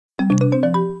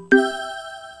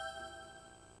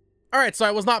Alright, so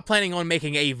I was not planning on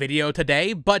making a video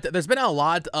today, but there's been a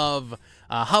lot of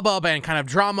hubbub and kind of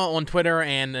drama on Twitter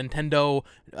and Nintendo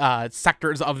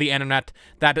sectors of the internet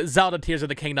that Zelda Tears of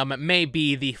the Kingdom may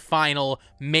be the final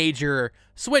major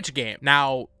Switch game.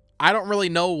 Now, I don't really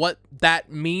know what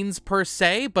that means per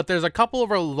se, but there's a couple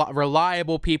of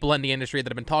reliable people in the industry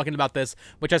that have been talking about this,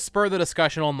 which has spurred the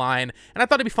discussion online, and I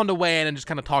thought it'd be fun to weigh in and just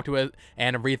kind of talk to it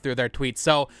and read through their tweets.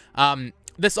 So,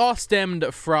 this all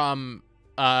stemmed from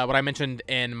what I mentioned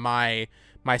in my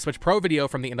Switch Pro video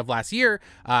from the end of last year,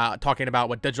 talking about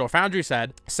what Digital Foundry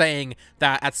said, saying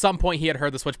that at some point he had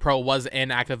heard the Switch Pro was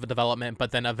in active development, but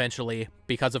then eventually,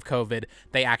 because of COVID,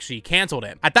 they actually canceled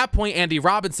it. At that point, Andy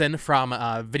Robinson from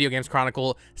Video Games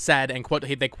Chronicle said, and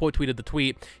they quote tweeted the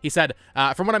tweet, he said,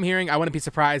 from what I'm hearing, I wouldn't be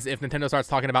surprised if Nintendo starts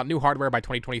talking about new hardware by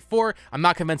 2024. I'm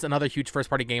not convinced another huge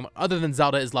first-party game other than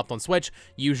Zelda is left on Switch.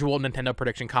 Usual Nintendo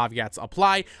prediction caveats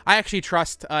apply. I actually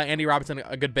trust Andy Robinson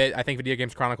a good bit. I think Video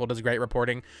Games Chronicle does great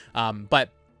reporting. But,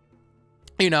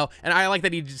 you know, and I like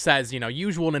that he says, you know,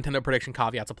 usual Nintendo prediction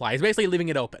caveats apply. He's basically leaving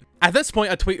it open. At this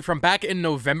point, a tweet from back in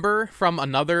November from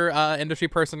another industry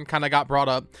person kind of got brought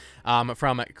up,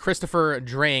 from Christopher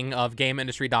Dring of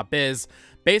GameIndustry.biz.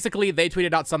 Basically, they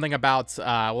tweeted out something about,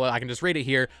 well, I can just read it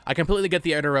here. I completely get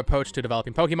the iterative approach to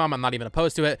developing Pokemon. I'm not even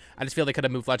opposed to it. I just feel they could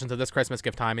have moved Legends to this Christmas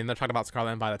gift time. And they're talking about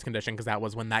Scarlet and Violet's condition because that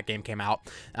was when that game came out.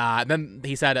 Then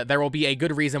he said, there will be a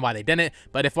good reason why they didn't.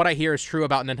 But if what I hear is true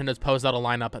about Nintendo's post-Zelda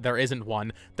lineup, there isn't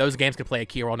one. Those games could play a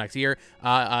key role next year.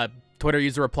 Twitter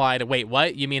user replied, wait,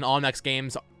 what? You mean all next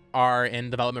games are in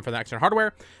development for the next-gen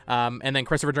hardware? And then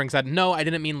Christopher Drink said, no, I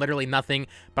didn't mean literally nothing,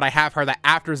 but I have heard that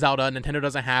after Zelda, Nintendo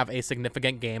doesn't have a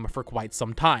significant game for quite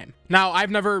some time. Now,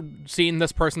 I've never seen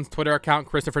this person's Twitter account,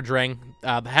 Christopher Drink,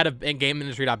 the head of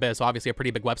GameIndustry.biz, so obviously a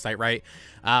pretty big website, right?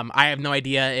 I have no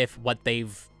idea if what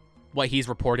he's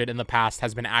reported in the past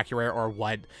has been accurate or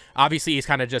what. Obviously, he's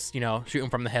kind of just, you know, shooting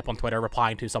from the hip on Twitter,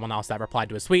 replying to someone else that replied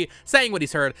to his tweet, saying what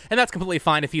he's heard, and that's completely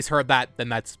fine. If he's heard that, then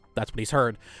that's what he's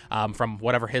heard, from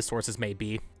whatever his sources may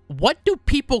be. What do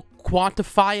people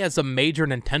quantify as a major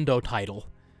Nintendo title?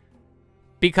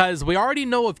 Because we already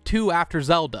know of 2 after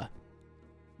Zelda.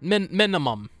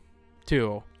 Minimum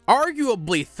 2.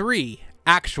 Arguably 3,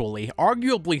 actually.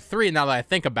 Arguably 3 now that I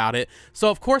think about it. So,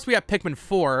 of course, we have Pikmin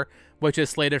 4, which is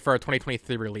slated for a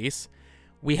 2023 release.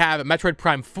 We have Metroid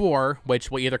Prime 4,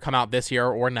 which will either come out this year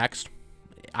or next.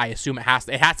 I assume it has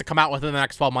to come out within the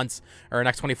next 12 months or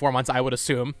next 24 months, I would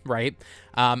assume, right?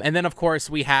 And then, of course,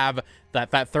 we have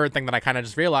that third thing that I kind of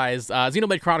just realized.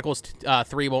 Xenoblade Chronicles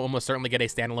 3 will almost certainly get a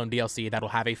standalone DLC that'll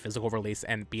have a physical release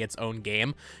and be its own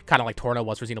game, kind of like Torno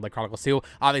was for Xenoblade Chronicles 2.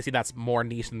 Obviously, that's more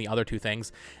niche than the other 2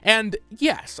 things. And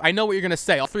yes, I know what you're going to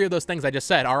say. All 3 of those things I just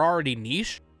said are already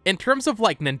niche. In terms of,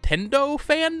 like, Nintendo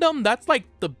fandom, that's, like,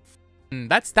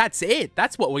 that's it.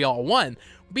 That's what we all want.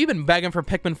 We've been begging for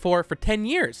Pikmin 4 for 10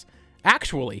 years.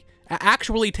 Actually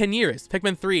 10 years.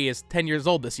 Pikmin 3 is 10 years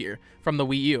old this year from the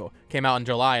Wii U. Came out in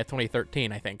July of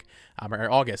 2013, I think. Or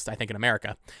August, I think, in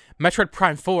America. Metroid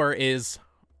Prime 4 is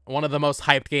one of the most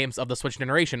hyped games of the Switch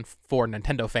generation for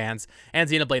Nintendo fans, and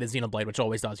Xenoblade is Xenoblade, which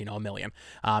always does, you know, a million.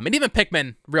 And even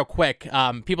Pikmin, real quick,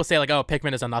 people say, like, oh,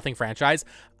 Pikmin is a nothing franchise.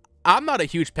 I'm not a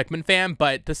huge Pikmin fan,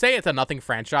 but to say it's a nothing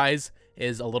franchise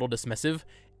is a little dismissive.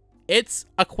 It's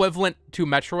equivalent to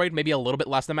Metroid, maybe a little bit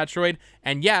less than Metroid.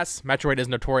 And yes, Metroid is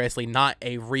notoriously not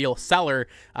a real seller.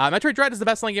 Metroid Dread is the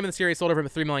best-selling game in the series, sold over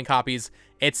 3 million copies.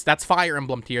 That's Fire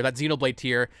Emblem tier, that's Xenoblade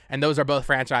tier, and those are both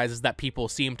franchises that people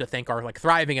seem to think are, like,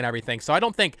 thriving and everything. So I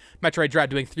don't think Metroid Dread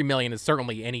doing 3 million is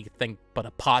certainly anything but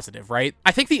a positive, right?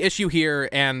 I think the issue here,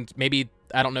 and maybe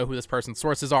I don't know who this person's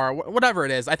sources are, whatever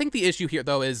it is, I think the issue here,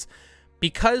 though, is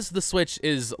because the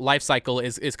Switch's life cycle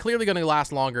is clearly going to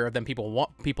last longer than people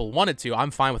wanted to.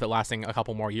 I'm fine with it lasting a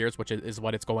couple more years, which is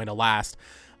what it's going to last.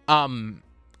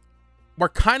 We're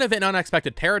kind of in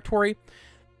unexpected territory.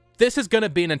 This is going to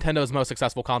be Nintendo's most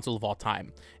successful console of all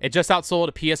time. It just outsold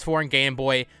a PS4 and Game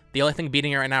Boy. The only thing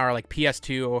beating it right now are, like,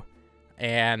 PS2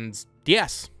 and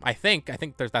yes, I think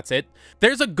that's it.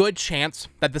 There's a good chance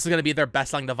that this is going to be their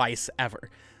best-selling device ever.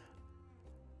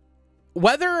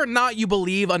 Whether or not you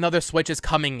believe another Switch is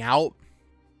coming out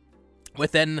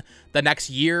within the next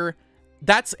year,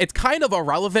 it's kind of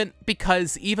irrelevant,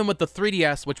 because even with the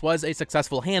 3DS, which was a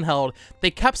successful handheld,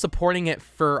 they kept supporting it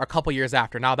for a couple years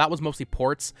after. Now, that was mostly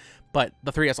ports, but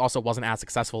the 3DS also wasn't as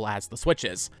successful as the Switch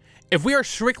is. If we are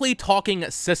strictly talking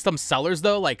system sellers,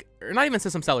 though, like, or not even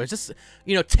system sellers, just,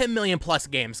 you know, 10 million plus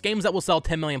games that will sell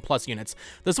 10 million plus units.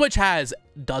 The Switch has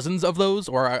dozens of those,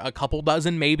 or a couple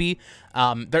dozen, maybe.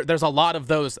 There's a lot of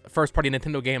those first-party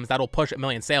Nintendo games that'll push a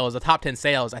million sales. The top 10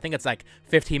 sales, I think it's like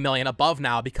 15 million above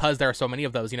now because there are so many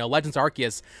of those. You know, Legends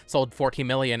Arceus sold 14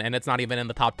 million, and it's not even in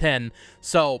the top 10.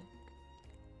 So,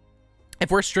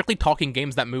 if we're strictly talking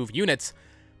games that move units,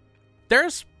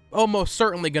 there's almost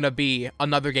certainly going to be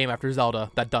another game after Zelda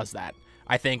that does that.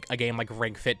 I think a game like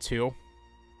Ring Fit 2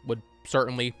 would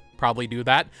certainly probably do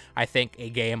that. I think a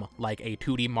game like a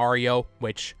 2D Mario,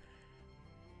 which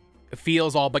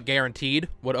feels all but guaranteed,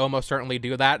 would almost certainly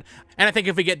do that. And I think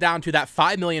if we get down to that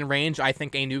 5 million range, I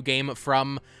think a new game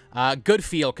from Good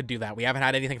Feel could do that. We haven't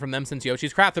had anything from them since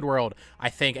Yoshi's Crafted World. I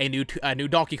think a new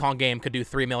Donkey Kong game could do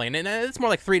 3 million, and it's more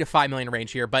like 3 to 5 million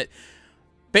range here. But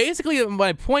basically,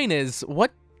 my point is,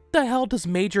 what the hell does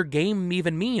major game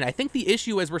even mean? I think the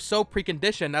issue is we're so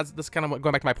preconditioned, as this kind of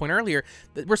going back to my point earlier,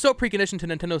 that we're so preconditioned to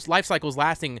Nintendo's life cycles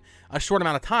lasting a short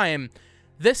amount of time.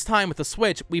 This time with the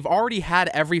Switch, we've already had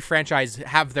every franchise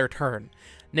have their turn.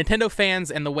 Nintendo fans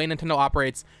and the way Nintendo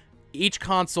operates, each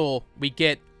console we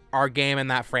get our game in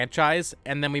that franchise,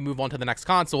 and then we move on to the next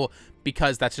console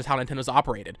because that's just how Nintendo's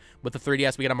operated. With the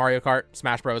 3DS, we get a Mario Kart,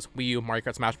 Smash Bros, Wii U, Mario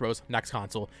Kart, Smash Bros, next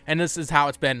console. And this is how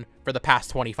it's been for the past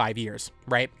 25 years,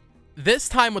 right? This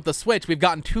time with the Switch, we've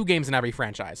gotten 2 games in every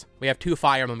franchise. We have 2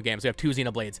 Fire Emblem games. We have 2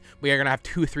 Xenoblades. We are going to have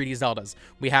 2 3D Zeldas.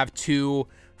 We have 2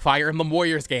 Fire Emblem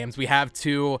Warriors games. We have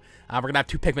 2, we're going to have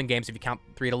 2 Pikmin games if you count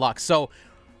 3 Deluxe. So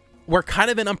we're kind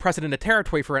of in unprecedented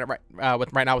territory for it right now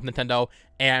with Nintendo,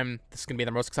 and this is going to be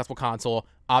their most successful console.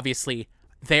 Obviously,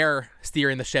 they're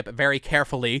steering the ship very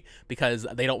carefully because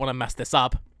they don't want to mess this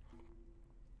up.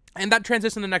 And that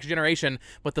transition to the next generation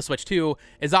with the Switch 2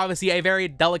 is obviously a very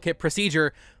delicate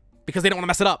procedure because they don't want to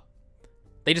mess it up.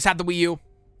 They just had the Wii U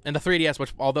and the 3DS,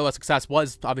 which, although a success,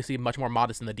 was obviously much more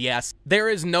modest than the DS. There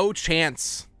is no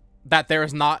chance that there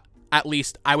is not at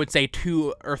least, I would say,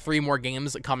 2 or 3 more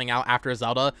games coming out after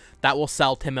Zelda that will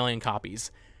sell 10 million copies.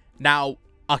 Now,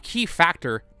 a key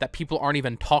factor that people aren't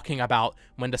even talking about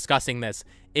when discussing this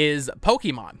is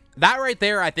Pokemon. That right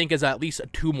there, I think, is at least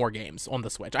 2 more games on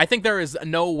the Switch. I think there is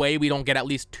no way we don't get at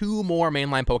least 2 more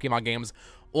mainline Pokemon games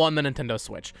on the Nintendo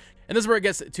Switch. And this is where it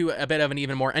gets to a bit of an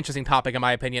even more interesting topic, in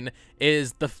my opinion,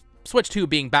 is the Switch 2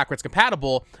 being backwards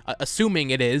compatible, assuming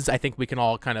it is. I think we can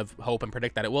all kind of hope and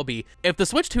predict that it will be. If the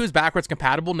Switch 2 is backwards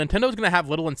compatible, Nintendo's going to have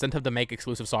little incentive to make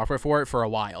exclusive software for it for a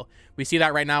while. We see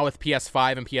that right now with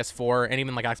PS5 and PS4, and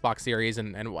even like Xbox Series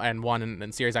and One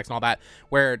and Series X and all that,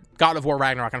 where God of War,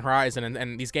 Ragnarok, and Horizon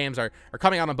and these games are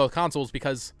coming out on both consoles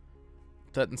because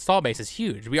the install base is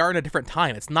huge. We are in a different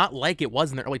time. It's not like it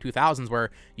was in the early 2000s where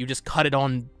you just cut it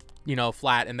on, you know,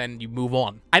 flat and then you move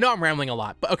on. I know I'm rambling a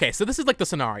lot, but okay, so this is like the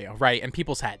scenario, right, in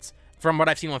people's heads from what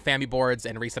I've seen on Family Boards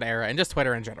and Reset Era and just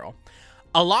Twitter in general.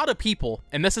 A lot of people,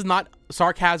 and this is not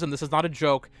sarcasm, this is not a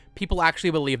joke, people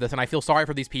actually believe this, and I feel sorry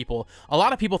for these people. A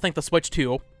lot of people think the Switch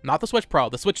 2, not the Switch Pro,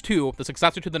 the Switch 2, the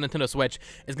successor to the Nintendo Switch,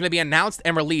 is going to be announced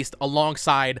and released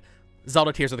alongside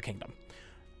Zelda Tears of the Kingdom.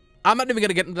 I'm not even going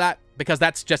to get into that because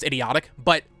that's just idiotic,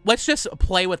 but let's just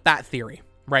play with that theory,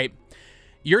 right?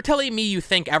 You're telling me you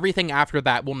think everything after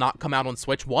that will not come out on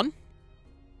Switch 1?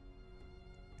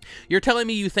 You're telling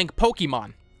me you think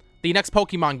Pokemon, the next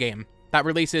Pokemon game that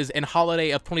releases in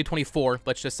holiday of 2024,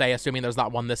 let's just say, assuming there's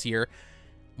not one this year,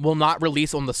 will not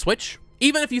release on the Switch?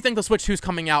 Even if you think the Switch 2 is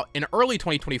coming out in early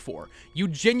 2024, you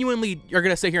genuinely are going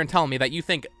to sit here and tell me that you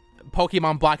think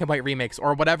Pokemon Black and White Remix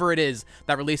or whatever it is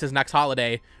that releases next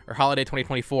holiday or holiday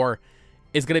 2024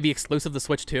 is going to be exclusive to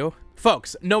Switch 2?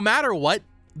 Folks, no matter what,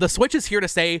 the Switch is here to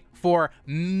stay for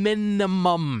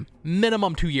minimum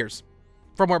 2 years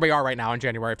from where we are right now in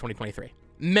January of 2023.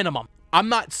 Minimum. I'm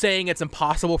not saying it's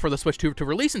impossible for the Switch 2 to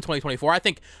release in 2024. I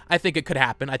think it could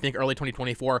happen. I think early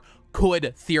 2024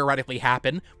 could theoretically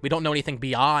happen. We don't know anything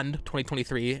beyond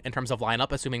 2023 in terms of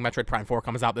lineup, assuming Metroid Prime 4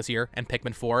 comes out this year and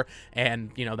Pikmin 4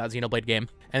 and, you know, that Xenoblade game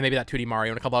and maybe that 2D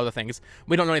Mario and a couple other things.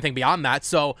 We don't know anything beyond that,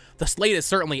 so the slate is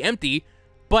certainly empty.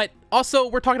 But also,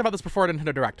 we're talking about this before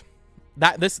Nintendo Direct.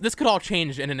 This could all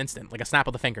change in an instant, like a snap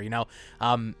of the finger, you know?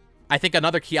 I think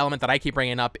another key element that I keep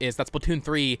bringing up is that Splatoon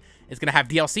 3 is going to have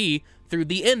DLC through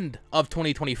the end of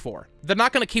 2024. They're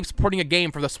not going to keep supporting a game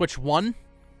for the Switch 1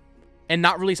 and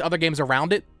not release other games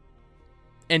around it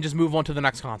and just move on to the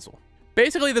next console.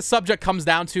 Basically, the subject comes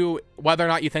down to whether or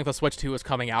not you think the Switch 2 is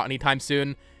coming out anytime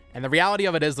soon, and the reality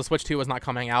of it is the Switch 2 is not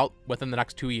coming out within the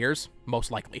next 2 years,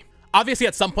 most likely. Obviously,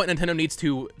 at some point, Nintendo needs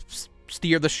to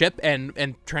steer the ship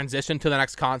and transition to the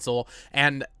next console,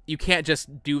 and you can't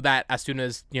just do that as soon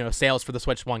as, you know, sales for the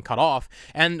Switch 1 cut off.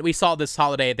 And we saw this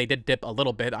holiday they did dip a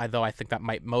little bit, although I think that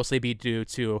might mostly be due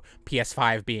to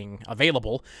PS5 being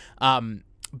available,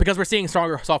 because we're seeing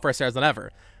stronger software sales than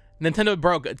ever. Nintendo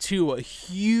broke 2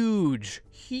 huge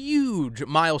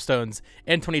milestones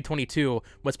in 2022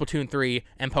 with Splatoon 3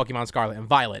 and Pokemon Scarlet and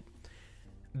Violet.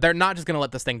 They're not just going to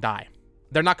let this thing die.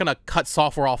 They're not going to cut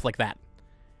software off like that.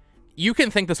 You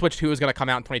can think the Switch 2 is going to come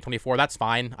out in 2024. That's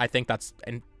fine. I think that's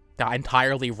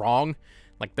entirely wrong.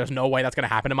 Like, there's no way that's going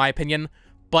to happen, in my opinion.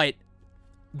 But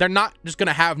they're not just going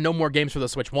to have no more games for the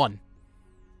Switch 1.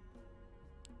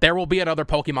 There will be another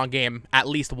Pokemon game, at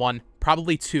least one,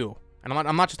 probably 2. And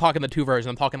I'm not just talking the 2 version.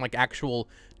 I'm talking, like, actual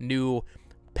new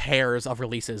pairs of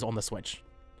releases on the Switch.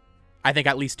 I think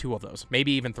at least 2 of those.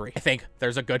 Maybe even 3. I think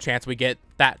there's a good chance we get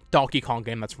that Donkey Kong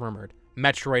game that's rumored.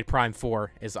 Metroid Prime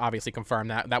 4 is obviously confirmed.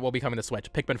 That will be coming to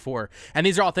Switch. Pikmin 4. And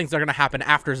these are all things that are going to happen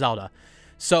after Zelda.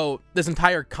 So this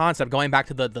entire concept, going back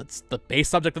to the base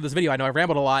subject of this video, I know I've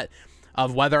rambled a lot,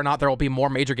 of whether or not there will be more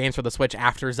major games for the Switch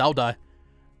after Zelda.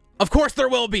 Of course there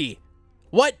will be!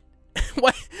 What?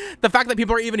 What? The fact that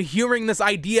people are even hearing this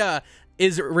idea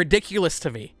is ridiculous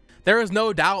to me. There is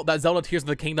no doubt that Zelda Tears of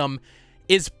the Kingdom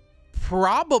is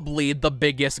probably the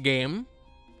biggest game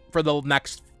for the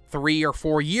next 3 or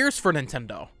 4 years for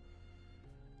Nintendo.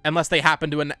 Unless they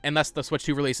happen to, unless the Switch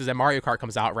 2 releases and Mario Kart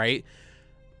comes out, right?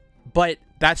 But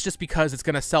that's just because it's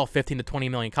going to sell 15 to 20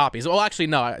 million copies. Well, actually,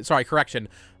 no, sorry, correction.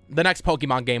 The next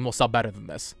Pokemon game will sell better than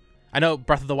this. I know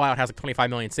Breath of the Wild has like 25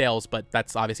 million sales, but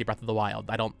that's obviously Breath of the Wild.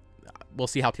 We'll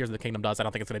see how Tears of the Kingdom does. I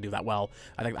don't think it's going to do that well.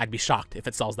 I think I'd be shocked if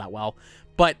it sells that well.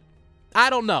 But I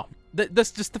don't know.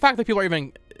 Just the fact that people are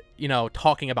even, you know,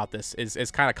 talking about this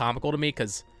is kind of comical to me,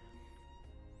 because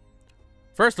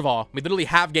first of all, we literally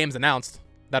have games announced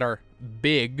that are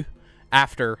big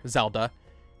after Zelda,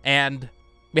 and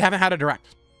we haven't had a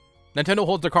Direct. Nintendo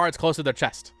holds their cards close to their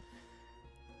chest.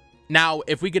 Now,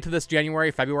 if we get to this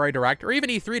January, February Direct, or even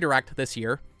E3 Direct this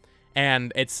year,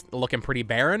 and it's looking pretty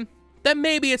barren, then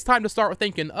maybe it's time to start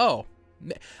thinking, oh,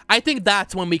 I think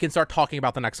that's when we can start talking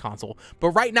about the next console.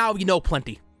 But right now, we know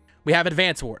plenty. We have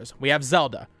Advance Wars. We have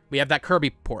Zelda. We have that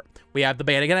Kirby port. We have the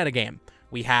Bayonetta game.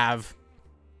 We have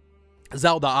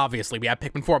Zelda, obviously. We have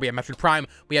Pikmin 4. We have Metroid Prime.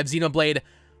 We have Xenoblade,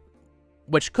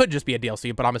 which could just be a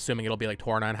DLC, but I'm assuming it'll be like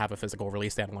Torna and have a physical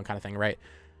release standalone kind of thing, right?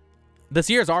 This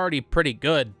year is already pretty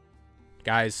good,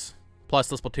 guys. Plus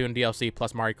the Splatoon DLC,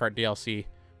 plus Mario Kart DLC,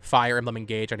 Fire Emblem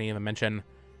Engage, I didn't even mention.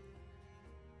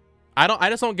 I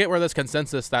just don't get where this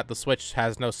consensus that the Switch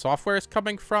has no software is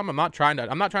coming from. I'm not trying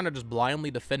to just blindly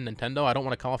defend Nintendo. I don't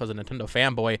want to come off as a Nintendo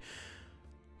fanboy.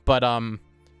 But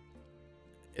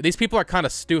these people are kind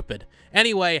of stupid.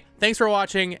 Anyway, thanks for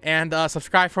watching, and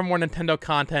subscribe for more Nintendo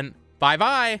content.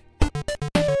 Bye-bye!